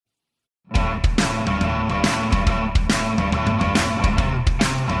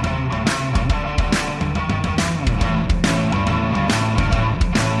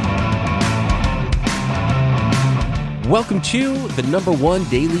Welcome to the number one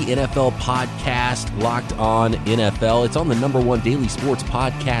daily NFL podcast, Locked On NFL. It's on the number one daily sports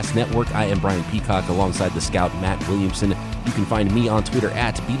podcast network. I am Brian Peacock alongside the scout Matt Williamson. You can find me on Twitter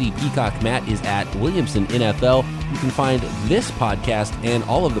at BDPeacock. Matt is at Williamson NFL. You can find this podcast and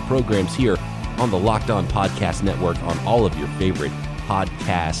all of the programs here on the Locked On Podcast Network on all of your favorite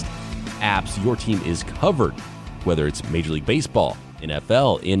podcast apps. Your team is covered, whether it's Major League Baseball,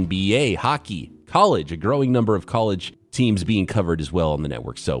 NFL, NBA, hockey, college, a growing number of college teams being covered as well on the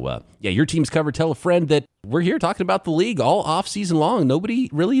network. So, your team's covered. Tell a friend that we're here talking about the league all off-season long. Nobody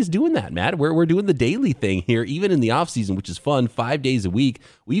really is doing that, Matt. We're doing the daily thing here, even in the off-season, which is fun, 5 days a week.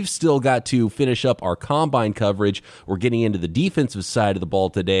 We've still got to finish up our combine coverage. We're getting into the defensive side of the ball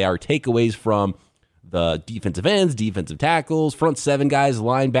today. Our takeaways from the defensive ends, defensive tackles, front seven guys,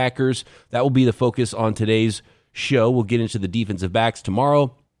 linebackers. That will be the focus on today's show. We'll get into the defensive backs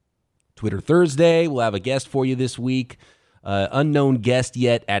tomorrow. Twitter Thursday, we'll have a guest for you this week. Unknown guest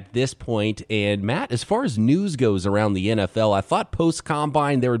yet at this point. And Matt, as far as news goes around the NFL, I thought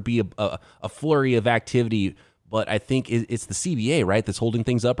post-combine there would be a flurry of activity, but I think it's the CBA, right, that's holding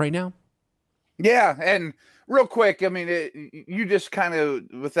things up right now? Yeah, and real quick, I mean, you just kind of,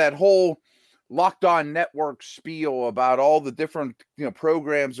 with that whole Locked On Network spiel about all the different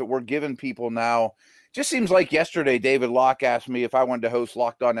programs that we're giving people now, just seems like yesterday David Locke asked me if I wanted to host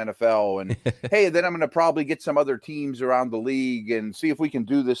Locked On NFL, and hey, then I'm going to probably get some other teams around the league and see if we can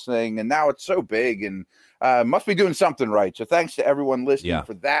do this thing. And now it's so big and must be doing something right. So thanks to everyone listening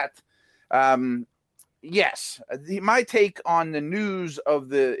for that. Yes, my take on the news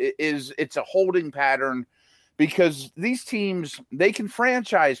of is it's a holding pattern because these teams, they can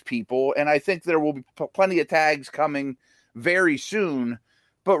franchise people, and I think there will be plenty of tags coming very soon.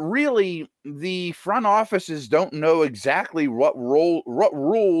 But really, the front offices don't know exactly what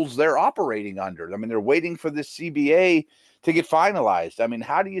rules they're operating under. I mean, they're waiting for the CBA to get finalized. I mean,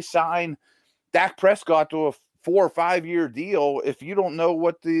 how do you sign Dak Prescott to a 4 or 5 year deal if you don't know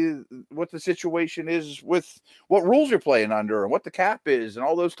what the situation is with what rules you're playing under and what the cap is and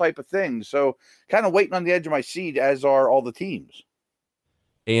all those type of things? So kind of waiting on the edge of my seat, as are all the teams.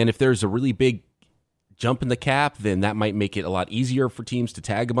 And if there's a really big jump in the cap, then that might make it a lot easier for teams to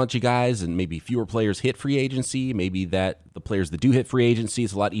tag a bunch of guys and maybe fewer players hit free agency. Maybe that the players that do hit free agency,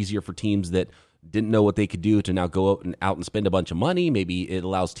 it's a lot easier for teams that didn't know what they could do to now go out and spend a bunch of money. Maybe it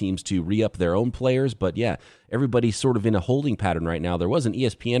allows teams to re-up their own players. But yeah, everybody's sort of in a holding pattern right now. There was an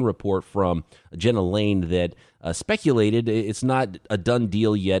ESPN report from Jenna Lane that speculated it's not a done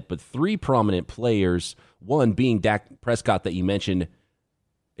deal yet, but 3 prominent players, one being Dak Prescott that you mentioned,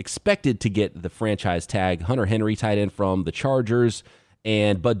 expected to get the franchise tag. Hunter Henry, tight end from the Chargers,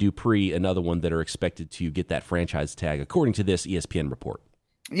 and Bud Dupree, another one that are expected to get that franchise tag, according to this ESPN report.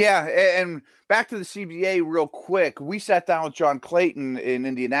 Yeah, and back to the CBA real quick. We sat down with John Clayton in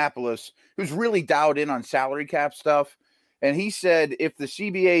Indianapolis, who's really dialed in on salary cap stuff, and he said if the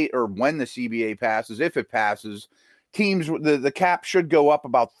CBA, or when the CBA passes, if it passes, teams, the cap should go up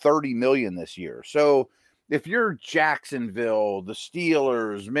about $30 million this year. So if you're Jacksonville, the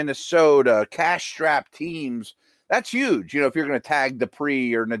Steelers, Minnesota, cash-strapped teams, that's huge. If you're going to tag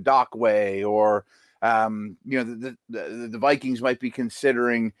Dupree or Ndakwe, or the Vikings might be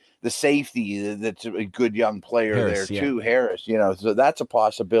considering the safety that's a good young player Harris, there too, Harris. So that's a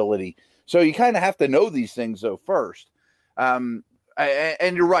possibility. So you kind of have to know these things though first. And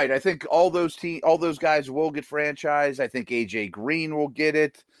you're right. I think all those guys will get franchised. I think AJ Green will get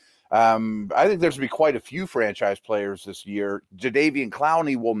it. I think there's going to be quite a few franchise players this year. Jadeveon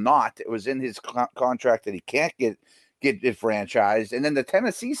Clowney will not. It was in his contract that he can't get it franchised. And then the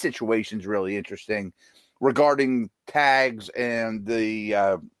Tennessee situation is really interesting regarding tags and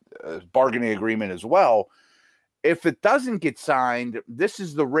the bargaining agreement as well. If it doesn't get signed, this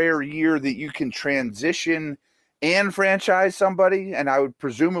is the rare year that you can transition and franchise somebody. And I would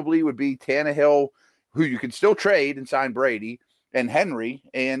presumably would be Tannehill, who you can still trade and sign Brady, and Henry,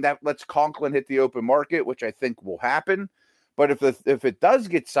 and that lets Conklin hit the open market, which I think will happen. But if it does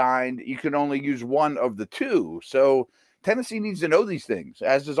get signed, you can only use one of the two. So Tennessee needs to know these things,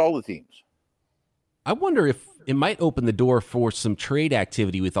 as does all the teams. I wonder if it might open the door for some trade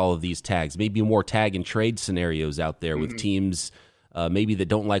activity with all of these tags, maybe more tag and trade scenarios out there with teams maybe that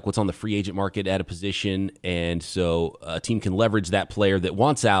don't like what's on the free agent market at a position, and so a team can leverage that player that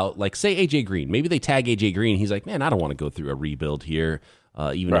wants out, like say AJ Green. Maybe they tag AJ Green. He's like, man, I don't want to go through a rebuild here,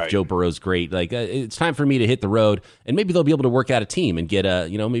 even if Joe Burrow's great. Like it's time for me to hit the road, and maybe they'll be able to work out a team and get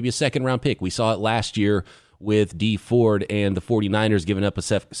maybe a second-round pick. We saw it last year with Dee Ford and the 49ers giving up a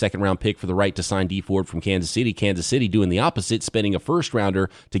second-round pick for the right to sign Dee Ford from Kansas City. Kansas City doing the opposite, spending a first-rounder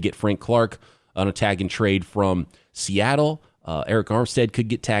to get Frank Clark on a tag and trade from Seattle, Eric Armstead could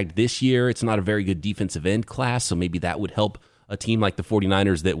get tagged this year. It's not a very good defensive end class, so maybe that would help a team like the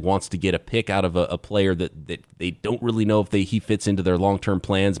 49ers that wants to get a pick out of a player that they don't really know if he fits into their long-term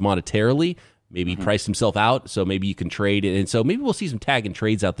plans monetarily. Maybe price himself out, so maybe you can trade it. And so maybe we'll see some tag and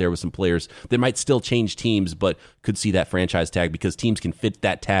trades out there with some players that might still change teams, but could see that franchise tag because teams can fit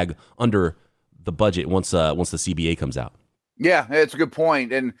that tag under the budget once the CBA comes out. Yeah, it's a good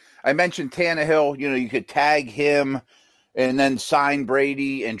point. And I mentioned Tannehill. You could tag him and then sign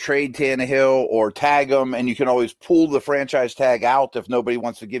Brady and trade Tannehill, or tag him, and you can always pull the franchise tag out if nobody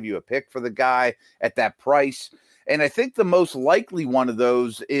wants to give you a pick for the guy at that price. And I think the most likely one of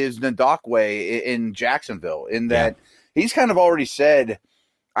those is Ngakoue in Jacksonville, in that he's kind of already said,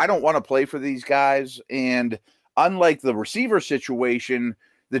 I don't want to play for these guys. And unlike the receiver situation,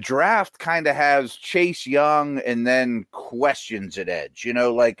 the draft kind of has Chase Young and then questions at edge.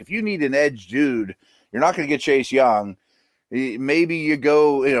 Like if you need an edge dude, you're not going to get Chase Young. Maybe you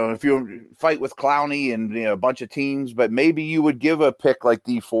go, if you fight with Clowney and a bunch of teams, but maybe you would give a pick like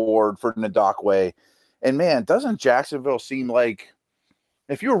D Ford for Ngakoue. And man, doesn't Jacksonville seem like,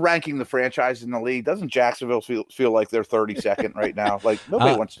 if you're ranking the franchise in the league, doesn't Jacksonville feel like they're 32nd right now? Like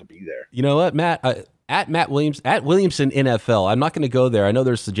nobody wants to be there. You know what, Matt? At Williamson NFL. I'm not going to go there. I know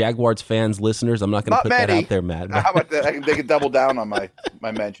there's the Jaguars fans, listeners. I'm not going to put that out there, Matt. How about that? They can double down on my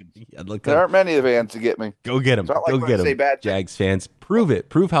mentions. Yeah, there aren't many of the fans to get me. Go get them. Go get them, Jags fans. Prove it.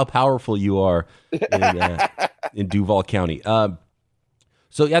 Prove how powerful you are in Duval County.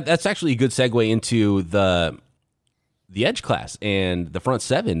 So yeah, that's actually a good segue into the edge class and the front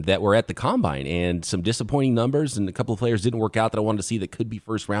seven that were at the combine, and some disappointing numbers, and a couple of players didn't work out that I wanted to see that could be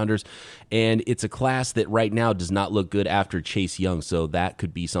first rounders. And it's a class that right now does not look good after Chase Young. So that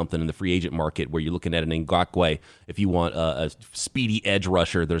could be something in the free agent market where you're looking at an Ngakoue. If you want a speedy edge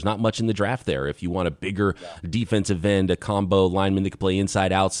rusher, there's not much in the draft there. If you want a bigger defensive end, a combo lineman that can play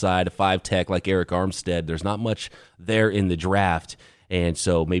inside, outside, a 5-tech like Eric Armstead, there's not much there in the draft. And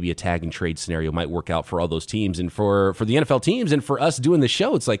so maybe a tag and trade scenario might work out for all those teams. And for the NFL teams and for us doing the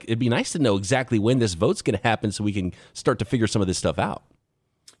show, it's like it'd be nice to know exactly when this vote's going to happen so we can start to figure some of this stuff out.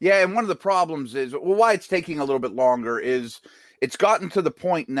 Yeah, and one of the problems is, why it's taking a little bit longer is it's gotten to the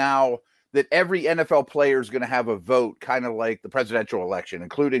point now that every NFL player is going to have a vote, kind of like the presidential election,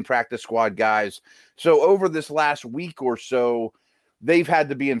 including practice squad guys. So over this last week or so, they've had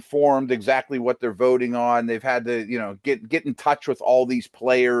to be informed exactly what they're voting on. They've had to, get in touch with all these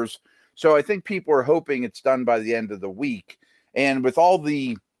players. So I think people are hoping it's done by the end of the week. And with all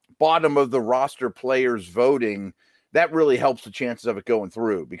the bottom of the roster players voting, that really helps the chances of it going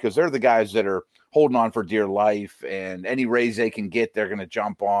through, because they're the guys that are holding on for dear life, and any raise they can get, they're going to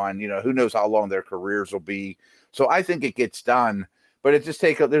jump on. Who knows how long their careers will be. So I think it gets done, but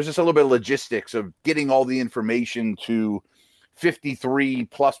there's just a little bit of logistics of getting all the information to 53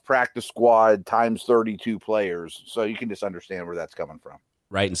 plus practice squad times 32 players. So you can just understand where that's coming from.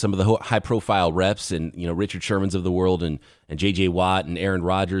 Right. And some of the high profile reps and, Richard Sherman's of the world and JJ Watt and Aaron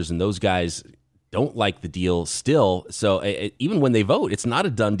Rodgers and those guys don't like the deal still. So even when they vote, it's not a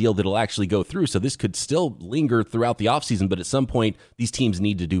done deal that'll actually go through. So this could still linger throughout the offseason, but at some point these teams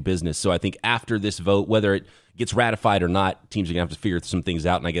need to do business. So I think after this vote, whether it gets ratified or not, teams are going to have to figure some things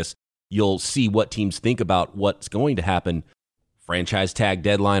out. And I guess you'll see what teams think about what's going to happen. Franchise tag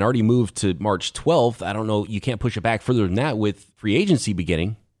deadline already moved to March 12th. I don't know. You can't push it back further than that with free agency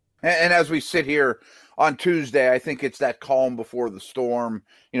beginning. And as we sit here on Tuesday, I think it's that calm before the storm.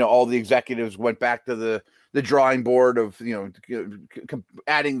 All the executives went back to the drawing board of,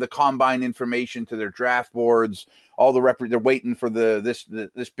 adding the combine information to their draft boards. All they're waiting for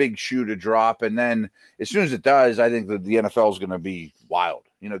this big shoe to drop. And then as soon as it does, I think that the NFL is going to be wild.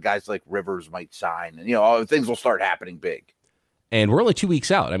 Guys like Rivers might sign, and, all things will start happening big. And we're only 2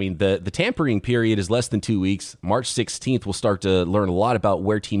 weeks out. I mean, the tampering period is less than 2 weeks. March 16th, we'll start to learn a lot about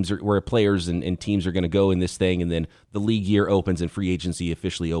where players and teams are going to go in this thing. And then the league year opens and free agency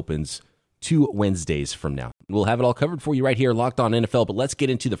officially opens 2 Wednesdays from now. We'll have it all covered for you right here, Locked On NFL. But let's get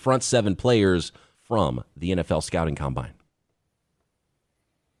into the front 7 players from the NFL Scouting Combine.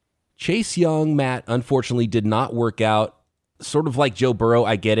 Chase Young, Matt, unfortunately did not work out. Sort of like Joe Burrow,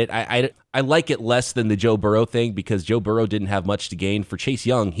 I get it. I like it less than the Joe Burrow thing, because Joe Burrow didn't have much to gain. For Chase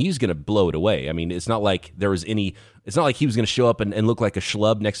Young, he's going to blow it away. I mean, it's not like he was going to show up and look like a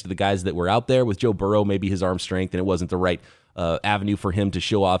schlub next to the guys that were out there. With Joe Burrow, maybe his arm strength, and it wasn't the right avenue for him to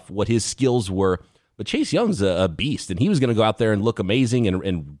show off what his skills were. But Chase Young's a beast, and he was going to go out there and look amazing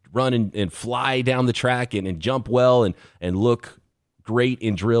and run and fly down the track and jump well and look great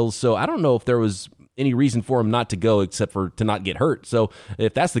in drills. So I don't know if there was any reason for him not to go except for to not get hurt. So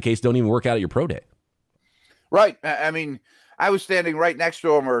if that's the case, don't even work out at your pro day. Right. I mean, I was standing right next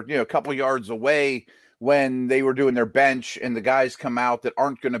to him or, a couple yards away when they were doing their bench and the guys come out that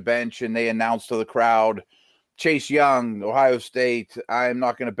aren't going to bench and they announced to the crowd, Chase Young, Ohio State, I'm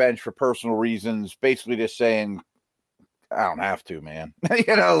not going to bench for personal reasons, basically just saying, I don't have to, man.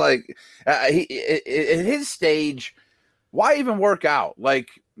 At his stage, why even work out? Like,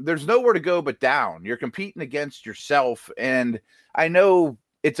 there's nowhere to go but down. You're competing against yourself. And I know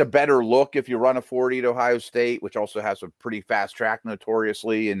it's a better look if you run a 40 at Ohio State, which also has a pretty fast track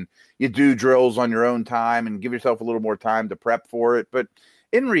notoriously, and you do drills on your own time and give yourself a little more time to prep for it. But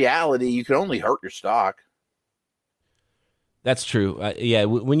in reality, you can only hurt your stock. That's true.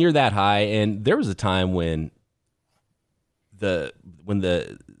 When you're that high, and there was a time when the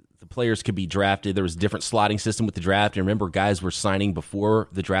players could be drafted. There was a different slotting system with the draft. And remember, guys were signing before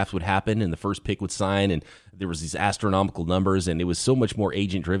the draft would happen and the first pick would sign, and there was these astronomical numbers, and it was so much more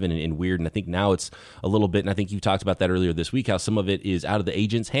agent-driven and weird. And I think now it's a little bit, and I think you talked about that earlier this week, how some of it is out of the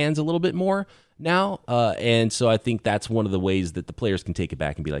agent's hands a little bit more now. And so I think that's one of the ways that the players can take it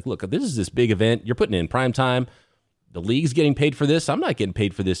back and be like, look, this is this big event. You're putting it in prime time. The league's getting paid for this. I'm not getting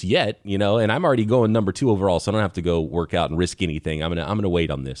paid for this yet, and I'm already going number 2 overall, so I don't have to go work out and risk anything. I'm gonna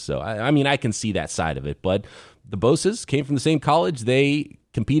wait on this. So I can see that side of it. But the Boses came from the same college. They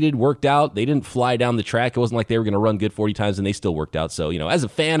competed, worked out. They didn't fly down the track. It wasn't like they were going to run good 40 times and they still worked out. So as a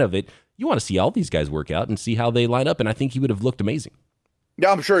fan of it, you want to see all these guys work out and see how they line up. And I think he would have looked amazing.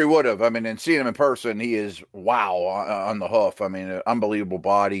 Yeah, I'm sure he would have. I mean, and seeing him in person, he is wow on the hoof. I mean, an unbelievable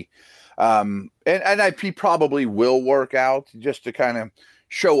body. He probably will work out just to kind of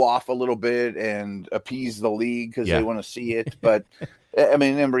show off a little bit and appease the league because they want to see it. But I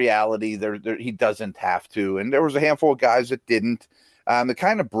mean, in reality, he doesn't have to. And there was a handful of guys that didn't. It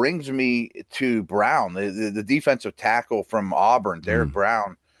kind of brings me to Brown, the defensive tackle from Auburn, Derek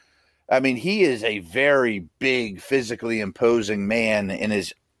Brown. I mean, he is a very big, physically imposing man and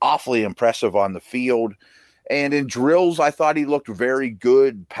is awfully impressive on the field. And in drills, I thought he looked very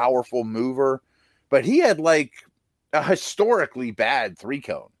good, powerful mover. But he had like a historically bad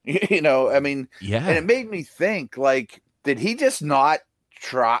 3-cone, I mean, and it made me think, like, did he just not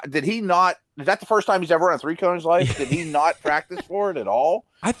try? Is that the first time he's ever run a 3-cone in his life? Did he not practice for it at all?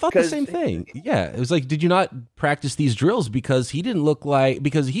 I thought the same thing. Yeah. It was like, did you not practice these drills? Because he didn't look like,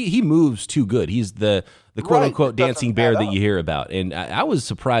 because he moves too good. He's the quote unquote dancing bear that you hear about. And I was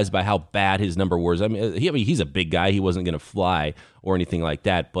surprised by how bad his number was. I mean, he's a big guy. He wasn't going to fly or anything like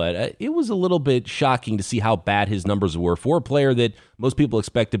that. But it was a little bit shocking to see how bad his numbers were for a player that most people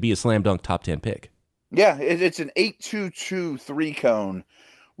expect to be a slam dunk top 10 pick. Yeah. It's an 8.22 3-cone.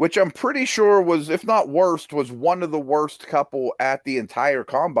 Which I'm pretty sure was, if not worst, was one of the worst couple at the entire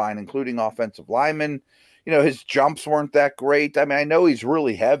combine, including offensive linemen. His jumps weren't that great. I mean, I know he's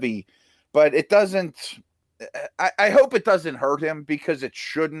really heavy, but it doesn't – I hope it doesn't hurt him because it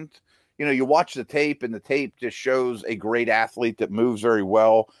shouldn't. You watch the tape, and the tape just shows a great athlete that moves very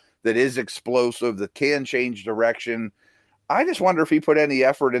well, that is explosive, that can change direction. I just wonder if he put any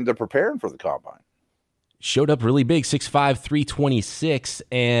effort into preparing for the combine. Showed up really big, 6'5", 326,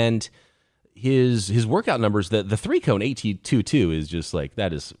 and his workout numbers, the 3-cone 8.22 is just like,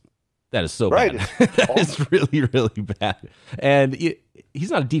 that is so bad. That is really, really bad. And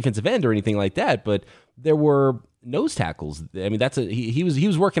he's not a defensive end or anything like that, but there were nose tackles. I mean, he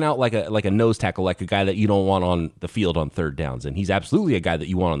was working out like a nose tackle, like a guy that you don't want on the field on third downs, and he's absolutely a guy that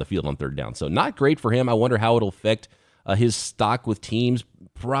you want on the field on third down. So not great for him. I wonder how it'll affect his stock with teams.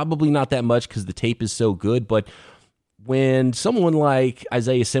 Probably not that much because the tape is so good. But when someone like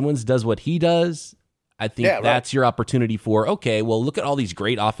Isaiah Simmons does what he does, I think that's your opportunity for, okay, well, look at all these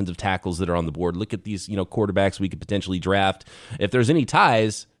great offensive tackles that are on the board. Look at these, quarterbacks we could potentially draft. If there's any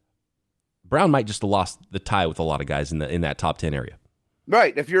ties, Brown might just have lost the tie with a lot of guys in that top 10 area.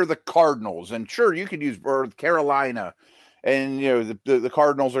 Right. If you're the Cardinals, and sure, you could use Carolina, and the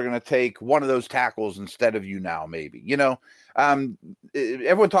Cardinals are going to take one of those tackles instead of you now, maybe.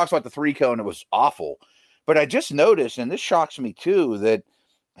 Everyone talks about the 3-cone; it was awful, but I just noticed, and this shocks me too, that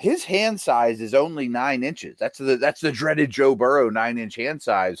his hand size is only 9 inches. That's the dreaded Joe Burrow 9-inch hand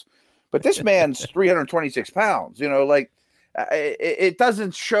size, but this man's 326 pounds. It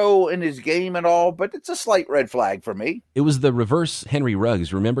doesn't show in his game at all, but it's a slight red flag for me. It was the reverse Henry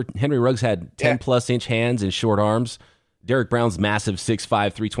Ruggs. Remember, Henry Ruggs had 10+ inch hands and short arms. Derek Brown's massive 6'5",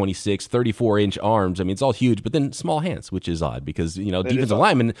 326, 34-inch arms. I mean, it's all huge, but then small hands, which is odd because, defensive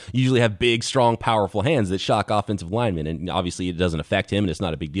linemen usually have big, strong, powerful hands that shock offensive linemen, and obviously it doesn't affect him, and it's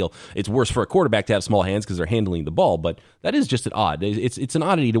not a big deal. It's worse for a quarterback to have small hands because they're handling the ball, but that is just an odd. It's an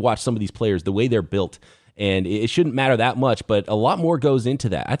oddity to watch some of these players, the way they're built, and it shouldn't matter that much, but a lot more goes into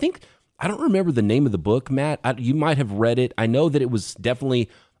that. I think I don't remember the name of the book, Matt. You might have read it. I know that it was definitely,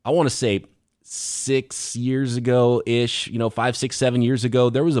 I want to say 6 years ago-ish, 5, 6, 7 years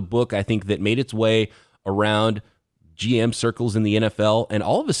ago. There was a book, I think, that made its way around GM circles in the NFL, and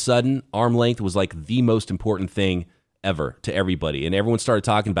all of a sudden, arm length was like the most important thing ever to everybody, and everyone started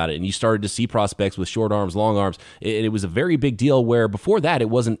talking about it, and you started to see prospects with short arms, long arms. It was a very big deal, where before that, it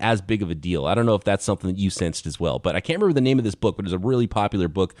wasn't as big of a deal. I don't know if that's something that you sensed as well, but I can't remember the name of this book, but it's a really popular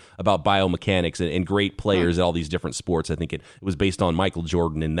book about biomechanics and great players at all these different sports. I think it was based on Michael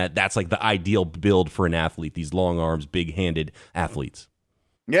Jordan, and that's like the ideal build for an athlete, these long arms, big-handed athletes.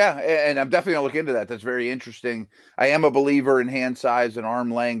 Yeah, and I'm definitely going to look into that. That's very interesting. I am a believer in hand size and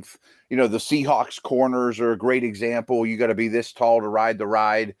arm length. The Seahawks corners are a great example. You got to be this tall to ride the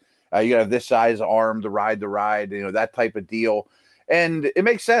ride. You got to have this size arm to ride the ride, that type of deal. And it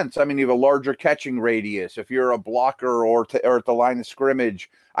makes sense. I mean, you have a larger catching radius. If you're a blocker or at the line of scrimmage,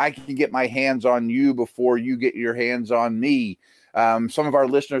 I can get my hands on you before you get your hands on me. Some of our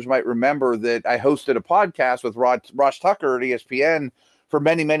listeners might remember that I hosted a podcast with Ross Tucker at ESPN for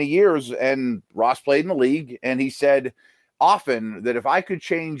many, many years, and Ross played in the league, and he said often that if I could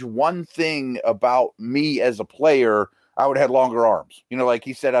change one thing about me as a player, I would have had longer arms. Like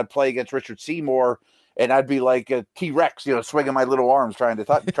he said, I'd play against Richard Seymour, and I'd be like a T-Rex, swinging my little arms trying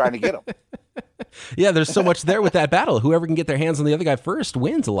to get him. Yeah, there's so much there with that battle. Whoever can get their hands on the other guy first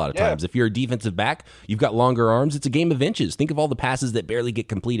wins a lot of times. If you're a defensive back, you've got longer arms. It's a game of inches. Think of all the passes that barely get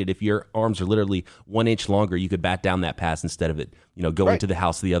completed. If your arms are literally 1 inch longer, you could bat down that pass instead of it, going to the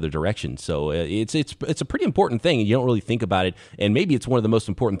house the other direction. So it's a pretty important thing, and you don't really think about it. And maybe it's one of the most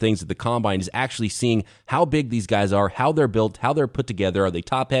important things at the combine is actually seeing how big these guys are, how they're built, how they're put together. Are they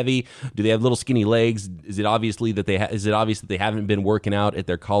top heavy? Do they have little skinny legs? Is it obvious that they haven't been working out at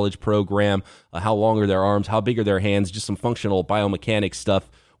their college program? How long are their arms? How big are their hands? Just some functional biomechanics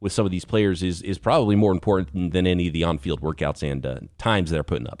stuff with some of these players is probably more important than any of the on-field workouts and times they're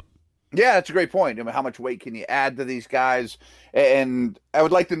putting up. Yeah, that's a great point. How much weight can you add to these guys? And I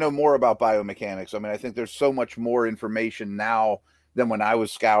would like to know more about biomechanics. I mean, I think there's so much more information now than when I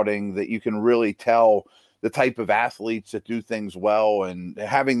was scouting that you can really tell the type of athletes that do things well, and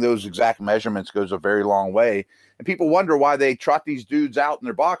having those exact measurements goes a very long way. And people wonder why they trot these dudes out in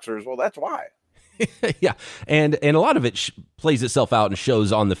their boxers. Well, that's why. Yeah, and a lot of it plays itself out and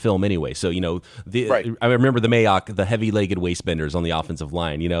shows on the film anyway. So, I remember the Mayock, the heavy-legged waistbenders on the offensive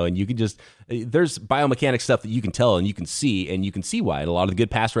line, and you can just – there's biomechanics stuff that you can tell and you can see why. And a lot of the good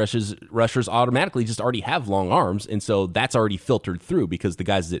pass rushers automatically just already have long arms, and so that's already filtered through because the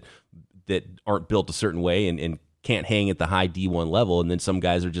guys that aren't built a certain way and can't hang at the high D1 level, and then some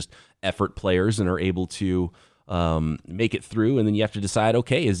guys are just effort players and are able to – make it through, and then you have to decide,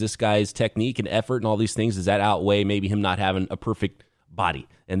 okay, is this guy's technique and effort and all these things, does that outweigh maybe him not having a perfect body?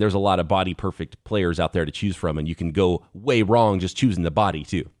 And there's a lot of body perfect players out there to choose from, and you can go way wrong just choosing the body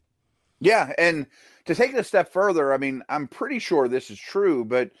too. Yeah, and to take it a step further, I mean, I'm pretty sure this is true,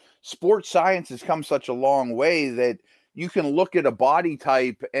 but sports science has come such a long way that you can look at a body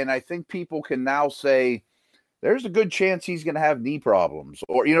type, and I think people can now say, there's a good chance he's going to have knee problems,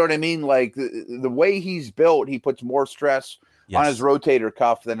 or you know what I mean? Like the way he's built, he puts more stress on his rotator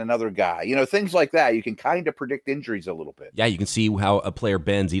cuff than another guy, things like that. You can kind of predict injuries a little bit. Yeah. You can see how a player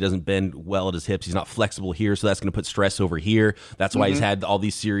bends. He doesn't bend well at his hips. He's not flexible here. So that's going to put stress over here. That's why he's had all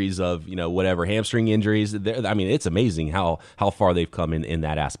these series of, whatever hamstring injuries. I mean, it's amazing how far they've come in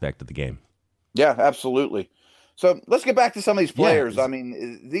that aspect of the game. Yeah, absolutely. So let's get back to some of these players. I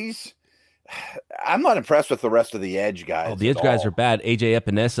mean, I'm not impressed with the rest of the edge guys. Oh, the edge guys are bad. AJ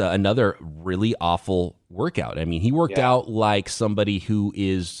Epinesa, another really awful workout. I mean, he worked out like somebody who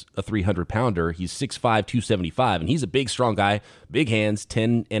is a 300-pounder. He's 6'5", 275, and he's a big, strong guy, big hands,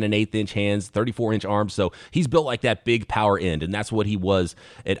 10 1/8 inch hands, 34-inch arms. So he's built like that big power end, and that's what he was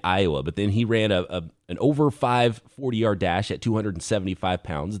at Iowa. But then he ran an over 5 40-yard dash at 275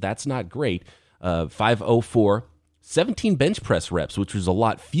 pounds. That's not great. 5.04. 17 bench press reps, which was a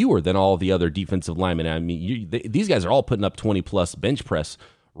lot fewer than all the other defensive linemen. I mean, these guys are all putting up 20-plus bench press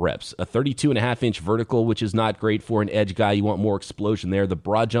reps. A 32.5-inch vertical, which is not great for an edge guy. You want more explosion there. The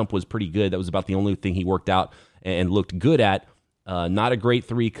broad jump was pretty good. That was about the only thing he worked out and looked good at. Not a great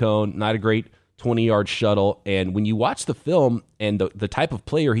 3-cone, not a great 20-yard shuttle. And when you watch the film and the type of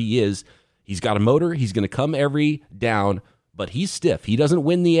player he is, he's got a motor. He's going to come every down, but he's stiff. He doesn't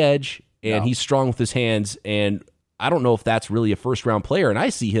win the edge, and he's strong with his hands. And I don't know if that's really a first-round player, and I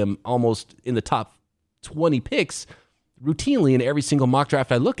see him almost in the top 20 picks routinely in every single mock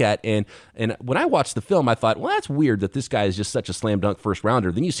draft I look at. And when I watched the film, I thought, well, that's weird that this guy is just such a slam-dunk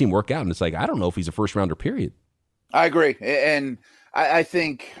first-rounder. Then you see him work out, and it's like, I don't know if he's a first-rounder, period. I agree. And I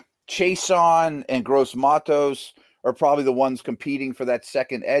think Chason and Gross Matos are probably the ones competing for that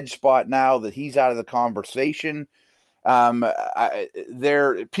second edge spot now that he's out of the conversation.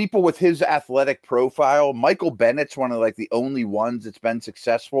 There people with his athletic profile. Michael Bennett's one of like the only ones that's been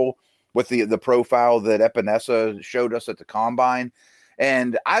successful with the profile that Epinesa showed us at the combine.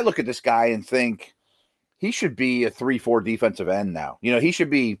 And I look at this guy and think he should be a 3-4 defensive end now. He should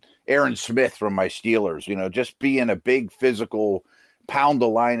be Aaron Smith from my Steelers, just being a big physical, pound the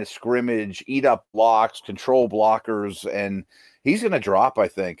line of scrimmage, eat up blocks, control blockers, and he's going to drop, I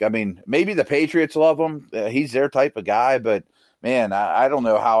think. I mean, maybe the Patriots love him. He's their type of guy, but, man, I don't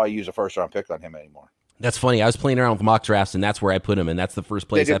know how I use a first-round pick on him anymore. That's funny. I was playing around with mock drafts, and that's where I put him, and that's the first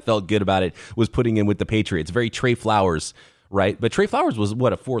place I felt good about it, was putting him with the Patriots. Very Trey Flowers, right? But Trey Flowers was,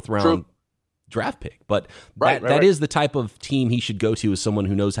 a fourth-round draft pick. But that is the type of team he should go to, is someone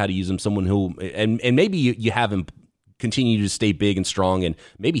who knows how to use him, someone who – and maybe you have him continue to stay big and strong, and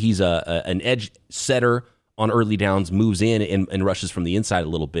maybe he's an edge setter on early downs, moves in and rushes from the inside a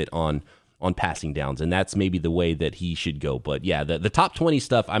little bit on passing downs, and that's maybe the way that he should go. But yeah, the top 20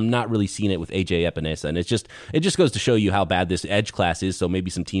 stuff, I'm not really seeing it with AJ Epinesa, and it just goes to show you how bad this edge class is. So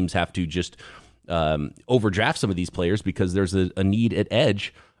maybe some teams have to just overdraft some of these players because there's a need at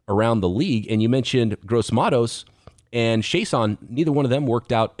edge around the league. And you mentioned Gross Matos and Chason, neither one of them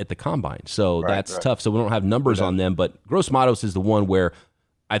worked out at the combine, so that's tough. So we don't have numbers on them, but Gross Matos is the one where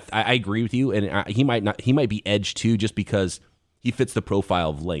I agree with you, and he might be edge too, just because he fits the profile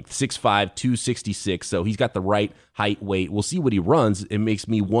of length, 6'5", 266, so he's got the right height, weight. We'll see what he runs. It makes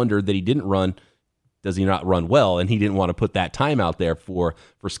me wonder that he didn't run. Does he not run well? And he didn't want to put that time out there for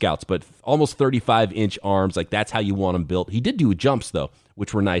scouts. But almost 35-inch arms, like that's how you want him built. He did do jumps, though,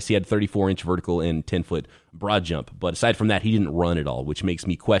 which were nice. He had 34-inch vertical and 10-foot broad jump. But aside from that, he didn't run at all, which makes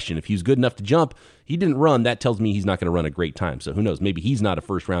me question. If he's good enough to jump, he didn't run. That tells me he's not going to run a great time. So who knows? Maybe he's not a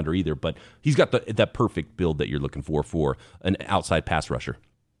first-rounder either, but he's got that perfect build that you're looking for an outside pass rusher.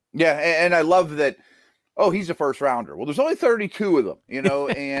 Yeah, and I love that, he's a first-rounder. Well, there's only 32 of them,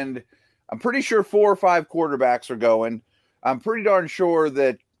 and I'm pretty sure 4 or 5 quarterbacks are going. I'm pretty darn sure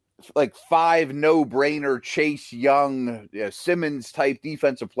that like 5 no-brainer Chase Young, Simmons-type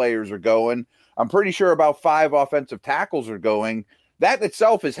defensive players are going. I'm pretty sure about 5 offensive tackles are going. That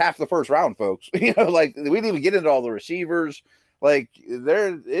itself is half the first round, folks. Like we didn't even get into all the receivers. Like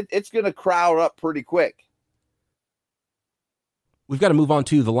it's going to crowd up pretty quick. We've got to move on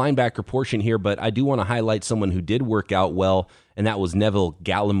to the linebacker portion here, but I do want to highlight someone who did work out well, and that was Neville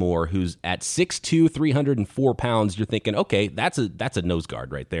Gallimore, who's at 6'2", 304 pounds. You're thinking, okay, that's a nose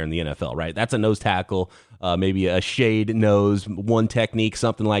guard right there in the NFL, right? That's a nose tackle, maybe a shade nose, one technique,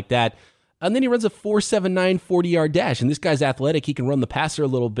 something like that. And then he runs a 4.79 40-yard dash, and this guy's athletic. He can run the passer a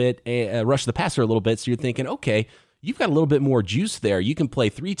little bit, rush the passer a little bit, so you're thinking, okay, you've got a little bit more juice there. You can play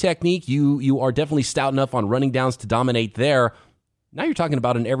 3 technique. You are definitely stout enough on running downs to dominate there. Now you're talking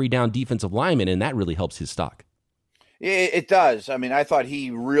about an every down defensive lineman, and that really helps his stock. It does. I mean, I thought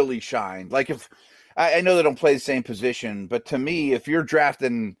he really shined. Like if I know they don't play the same position, but to me, if you're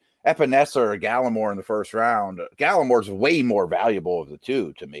drafting Epinesa or Gallimore in the first round, Gallimore's way more valuable of the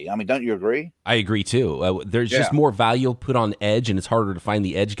two to me. I mean, don't you agree? I agree too. There's just more value put on edge, and it's harder to find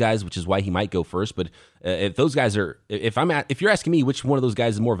the edge guys, which is why he might go first. But if those guys are, if you're asking me which one of those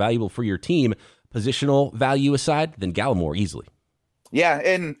guys is more valuable for your team, positional value aside, then Gallimore easily. Yeah,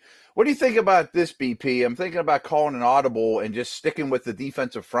 and what do you think about this, BP? I'm thinking about calling an audible and just sticking with the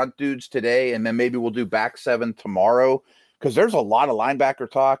defensive front dudes today, and then maybe we'll do back 7 tomorrow, because there's a lot of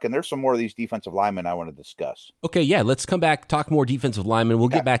linebacker talk, and there's some more of these defensive linemen I want to discuss. Okay, yeah, let's come back, talk more defensive linemen. We'll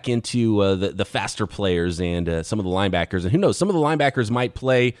get back into the faster players and some of the linebackers. And who knows, some of the linebackers might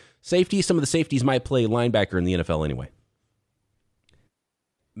play safety, some of the safeties might play linebacker in the NFL anyway.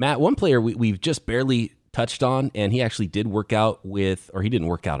 Matt, one player we've just barely touched on, and he actually did work out with, or he didn't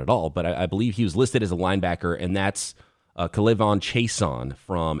work out at all, but I believe he was listed as a linebacker, and that's K'Lavon Chaisson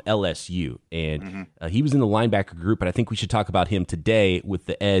from LSU. And he was in the linebacker group, but I think we should talk about him today with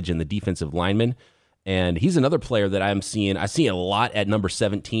the edge and the defensive lineman. And he's another player that I see a lot at number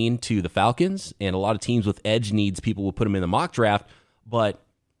 17 to the Falcons, and a lot of teams with edge needs, people will put him in the mock draft, but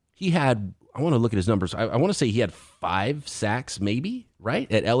he had, I want to look at his numbers. I want to say he had 5 sacks maybe,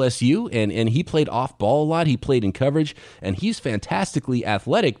 right, at LSU, and he played off ball a lot. He played in coverage, and he's fantastically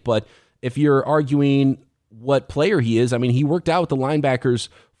athletic. But if you're arguing what player he is, I mean, he worked out with the linebackers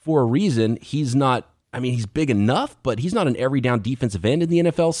for a reason. He's not, I mean, he's big enough, but he's not an every down defensive end in the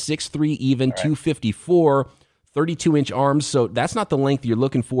NFL. 6'3", even, 254, 32-inch arms. So that's not the length you're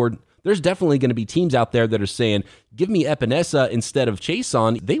looking for. There's definitely going to be teams out there that are saying, give me Epinesa instead of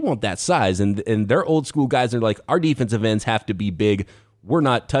Chaisson. They want that size, and they're old school guys. They're like, our defensive ends have to be big. we're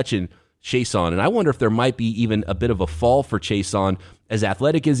not touching Chaisson. And I wonder if there might be even a bit of a fall for Chaisson. As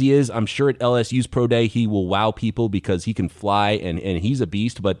athletic as he is, I'm sure at LSU's Pro Day he will wow people because he can fly and he's a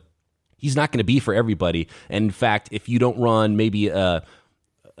beast, but he's not going to be for everybody. And in fact, if you don't run maybe a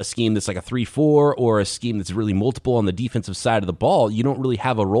scheme that's like a 3-4 or a scheme that's really multiple on the defensive side of the ball, you don't really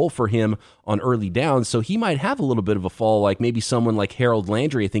have a role for him on early downs. So he might have a little bit of a fall, like maybe someone like Harold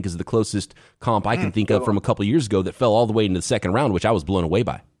Landry, I think is the closest comp I can think of from a couple of years ago that fell all the way into the second round, which I was blown away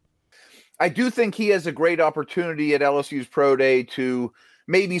by. I do think he has a great opportunity at LSU's Pro Day to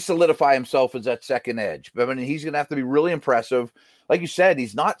maybe solidify himself as that second edge. But I mean, he's going to have to be really impressive. Like you said,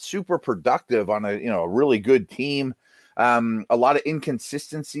 he's not super productive on a really good team. A lot of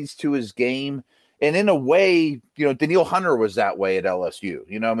inconsistencies to his game. And in a way, Danielle Hunter was that way at LSU.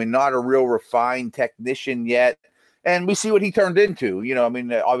 Not a real refined technician yet. And we see what he turned into.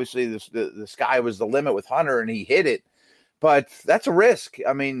 Obviously the sky was the limit with Hunter and he hit it. But that's a risk.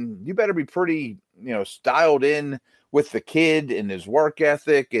 I mean, you better be pretty, styled in with the kid and his work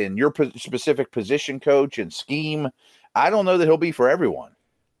ethic and your specific position coach and scheme. I don't know that he'll be for everyone.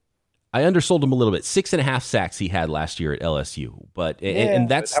 I undersold him a little bit. 6.5 sacks he had last year at LSU, and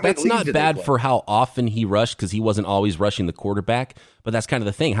that's not bad for how often he rushed because he wasn't always rushing the quarterback. But that's kind of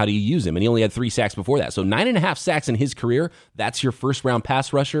the thing. How do you use him? And he only had 3 sacks before that. So 9.5 sacks in his career. That's your first round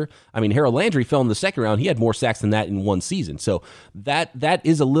pass rusher. I mean, Harold Landry fell in the second round. He had more sacks than that in one season. So that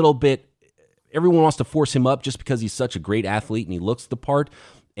is a little bit. Everyone wants to force him up just because he's such a great athlete and he looks the part.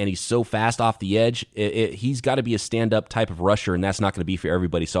 And he's so fast off the edge. He's got to be a stand-up type of rusher, and that's not going to be for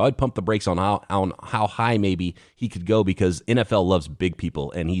everybody. So I'd pump the brakes on how high maybe he could go because NFL loves big people,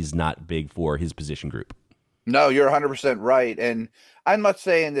 and he's not big for his position group. No, you're 100% right. And I'm not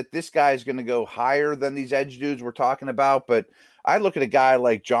saying that this guy is going to go higher than these edge dudes we're talking about, but I look at a guy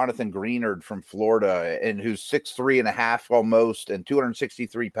like Jonathan Greenard from Florida, and who's 6'3.5" almost, and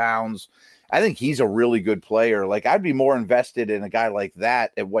 263 pounds. I think he's a really good player. Like, I'd be more invested in a guy like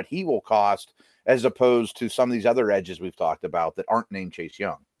that at what he will cost as opposed to some of these other edges we've talked about that aren't named Chase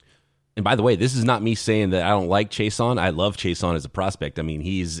Young. And by the way, this is not me saying that I don't like Chaisson. I love Chaisson as a prospect. I mean,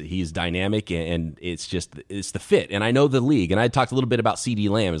 he's dynamic, and it's the fit. And I know the league. And I talked a little bit about CeeDee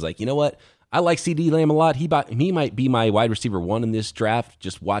Lamb. It's like, you know what? I like CeeDee Lamb a lot. He might be my wide receiver 1 in this draft,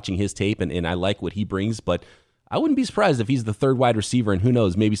 just watching his tape, and I like what he brings. But I wouldn't be surprised if he's the third wide receiver, and who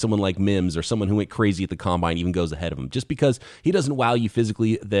knows, maybe someone like Mims or someone who went crazy at the combine even goes ahead of him. Just because he doesn't wow you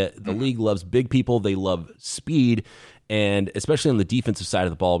physically, the league loves big people. They love speed, and especially on the defensive side of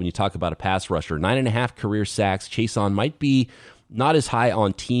the ball, when you talk about a pass rusher, 9.5 career sacks. Chaisson might be not as high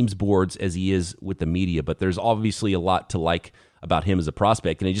on teams' boards as he is with the media, but there's obviously a lot to like about him as a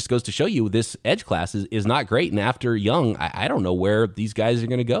prospect. And it just goes to show you this edge class is not great. And after Young, I don't know where these guys are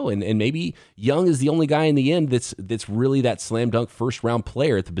going to go. And maybe Young is the only guy in the end that's really that slam dunk first round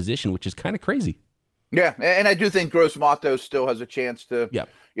player at the position, which is kind of crazy. Yeah. And I do think Gross Matos still has a chance to,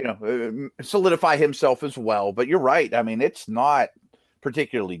 solidify himself as well. But you're right. I mean, it's not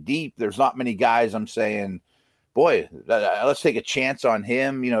particularly deep. There's not many guys I'm saying, boy, let's take a chance on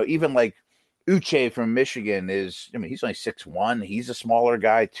him. Even like Uche from Michigan he's only 6'1". He's a smaller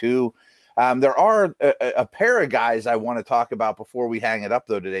guy too. There are a pair of guys I want to talk about before we hang it up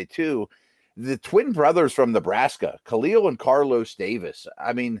though today too. The twin brothers from Nebraska, Khalil and Carlos Davis.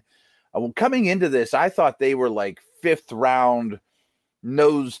 I mean, coming into this, I thought they were like 5th round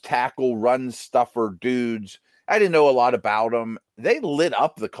nose tackle run stuffer dudes. I didn't know a lot about them. They lit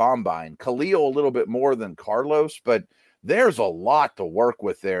up the combine. Khalil a little bit more than Carlos, but there's a lot to work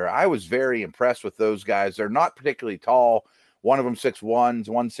with there. I was very impressed with those guys. They're not particularly tall. One of them 6'1",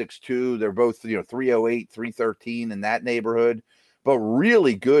 1 6'2". They're both 308, 313 in that neighborhood, but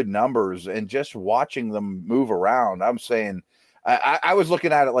really good numbers. And just watching them move around, I'm saying I was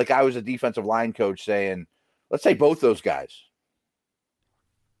looking at it like I was a defensive line coach saying, let's take both those guys.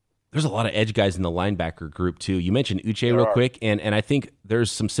 There's a lot of edge guys in the linebacker group, too. You mentioned Uche real quick, and I think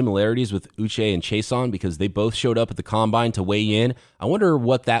there's some similarities with Uche and Chaisson because they both showed up at the combine to weigh in. I wonder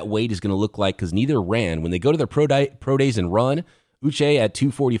what that weight is going to look like because neither ran. When they go to their pro days and run, Uche at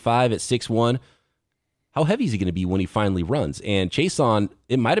 245 at 6'1", how heavy is he going to be when he finally runs? And Chaisson,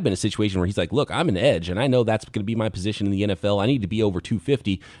 it might have been a situation where he's like, look, I'm an edge, and I know that's going to be my position in the NFL. I need to be over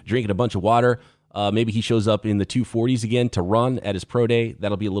 250, drinking a bunch of water. Maybe he shows up in the 240s again to run at his pro day.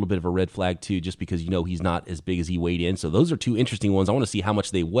 That'll be a little bit of a red flag too, just because he's not as big as he weighed in. So those are two interesting ones. I want to see how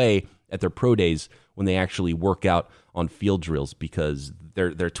much they weigh at their pro days when they actually work out on field drills because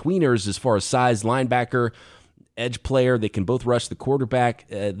they're tweeners as far as size, linebacker, edge player. They can both rush the quarterback.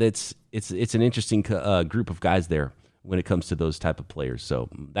 It's an interesting group of guys there when it comes to those type of players. So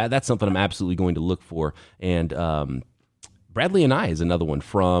that's something I'm absolutely going to look for. And Bradlee Anae is another one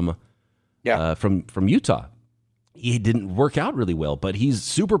from Utah. He didn't work out really well, but he's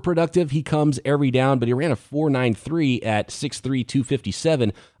super productive. He comes every down, but he ran a 4.93 at 6'3",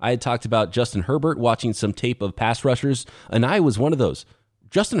 257. I had talked about Justin Herbert, watching some tape of pass rushers. Anae was one of those.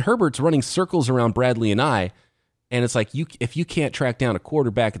 Justin Herbert's running circles around Bradlee Anae, and it's like if you can't track down a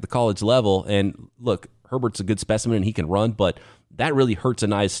quarterback at the college level, and look, Herbert's a good specimen and he can run, but that really hurts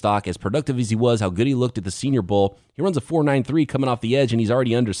Anae's stock. As productive as he was, how good he looked at the Senior Bowl, he runs a 4.93 coming off the edge, and he's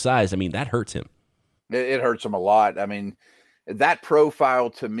already undersized. I mean, that hurts him. It hurts him a lot. I mean, that profile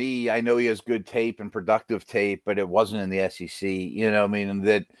to me, I know he has good tape and productive tape, but it wasn't in the SEC. You know, I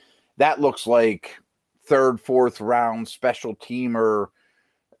mean, that looks like third, fourth round special teamer,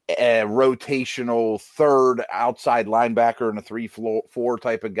 rotational third outside linebacker and a 3-4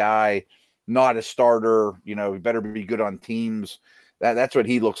 type of guy, not a starter. You know, he better be good on teams. That's what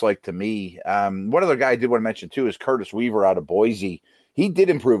he looks like to me. One other guy I did want to mention too is Curtis Weaver out of Boise. He did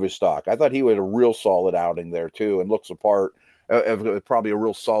improve his stock. I thought he had a real solid outing there too, and looks a part of probably a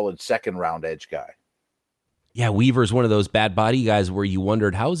real solid second round edge guy. Yeah, Weaver's one of those bad body guys where you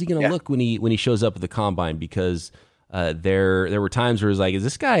wondered how is he going to look when he shows up at the combine, because there were times where it was like, is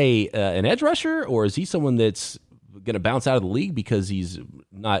this guy an edge rusher, or is he someone that's going to bounce out of the league because he's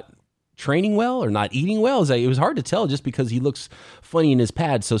not training well or not eating well? It was hard to tell just because he looks funny in his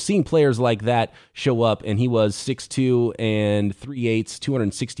pads. So seeing players like that show up, and he was 6'2" and 3/8,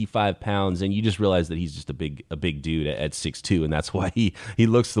 265 pounds, and you just realize that he's just a big dude at 6'2", and that's why he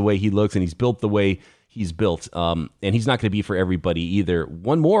looks the way he looks, and he's built the way he's built. And he's not going to be for everybody either.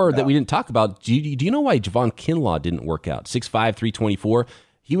 One more that we didn't talk about. Do you know why Javon Kinlaw didn't work out? 6'5", 324.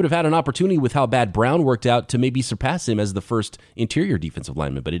 He would have had an opportunity with how bad Brown worked out to maybe surpass him as the first interior defensive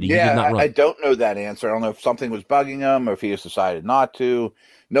lineman, but he did not run. I don't know that answer. I don't know if something was bugging him or if he just decided not to.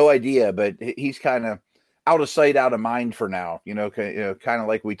 No idea, but he's kind of out of sight, out of mind for now. You know, kind of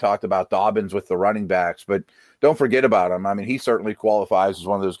like we talked about Dobbins with the running backs, but don't forget about him. I mean, he certainly qualifies as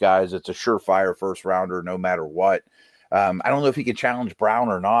one of those guys that's a surefire first rounder no matter what. I don't know if he could challenge Brown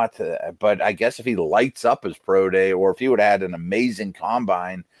or not, but I guess if he lights up his pro day, or if he would have had an amazing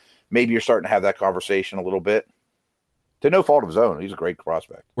combine, maybe you're starting to have that conversation a little bit. To no fault of his own, he's a great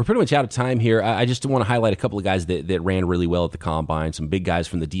prospect. We're pretty much out of time here. I just want to highlight a couple of guys that ran really well at the combine, some big guys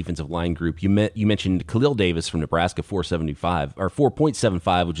from the defensive line group. You mentioned Khalil Davis from Nebraska,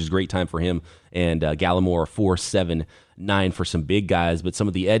 4.75, which is a great time for him, and Gallimore, 4.79 for some big guys, but some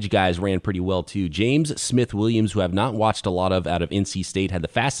of the edge guys ran pretty well too. James Smith-Williams, who I've not watched a lot of out of NC State, had the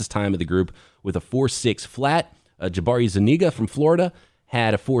fastest time of the group with a 4.6 flat. Jabari Zuniga from Florida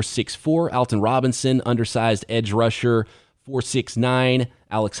had a 4.64. Alton Robinson, undersized edge rusher, 4.69.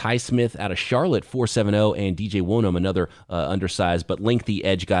 Alex Highsmith out of Charlotte, 4.70. And DJ Wonham, another undersized but lengthy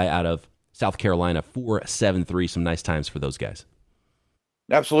edge guy out of South Carolina, 4.73. Some nice times for those guys.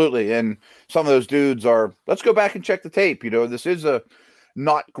 Absolutely. And some of those dudes are, let's go back and check the tape. You know, this is a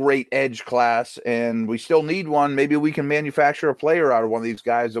not great edge class, and we still need one. Maybe we can manufacture a player out of one of these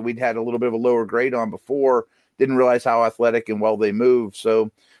guys that we'd had a little bit of a lower grade on before. Didn't realize how athletic and well they move.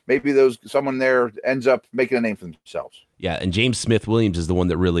 So maybe someone there ends up making a name for themselves. Yeah, and James Smith-Williams is the one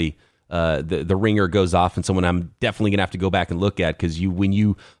that really the ringer goes off, and someone I'm definitely going to have to go back and look at, because when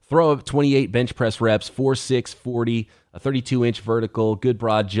you throw up 28 bench press reps, 4.6, 40, a 32-inch vertical, good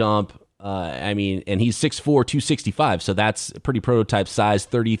broad jump, and he's 6'4", 265, so that's a pretty prototype size,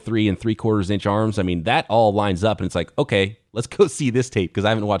 33 3/4 inch arms. I mean, that all lines up, and it's like, okay, let's go see this tape, because I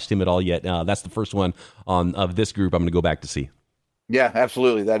haven't watched him at all yet. That's the first one of this group I'm going to go back to see. Yeah,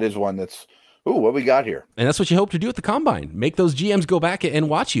 absolutely. That is one that's, what we got here? And that's what you hope to do at the combine. Make those GMs go back and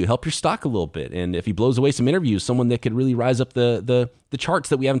watch you, help your stock a little bit. And if he blows away some interviews, someone that could really rise up the charts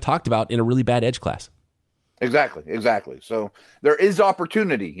that we haven't talked about in a really bad edge class. Exactly. So there is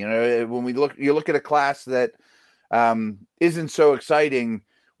opportunity. You know, when you look at a class that isn't so exciting,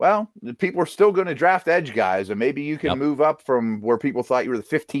 well, people are still going to draft edge guys, and maybe you can move up from where people thought you were the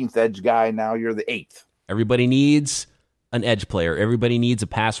 15th edge guy. Now you're the 8th. Everybody needs an edge player. Everybody needs a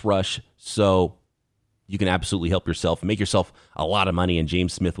pass rush. So you can absolutely help yourself and make yourself a lot of money. And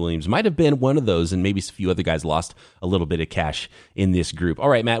James Smith-Williams might have been one of those, and maybe a few other guys lost a little bit of cash in this group. All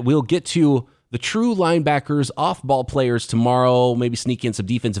right, Matt, we'll get to the true linebackers, off-ball players tomorrow, maybe sneak in some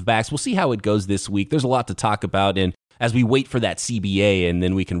defensive backs. We'll see how it goes this week. There's a lot to talk about, and as we wait for that CBA, and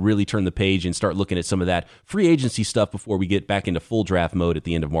then we can really turn the page and start looking at some of that free agency stuff before we get back into full draft mode at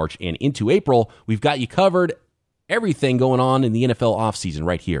the end of March and into April. We've got you covered. Everything going on in the NFL offseason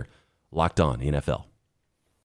right here. Locked On NFL.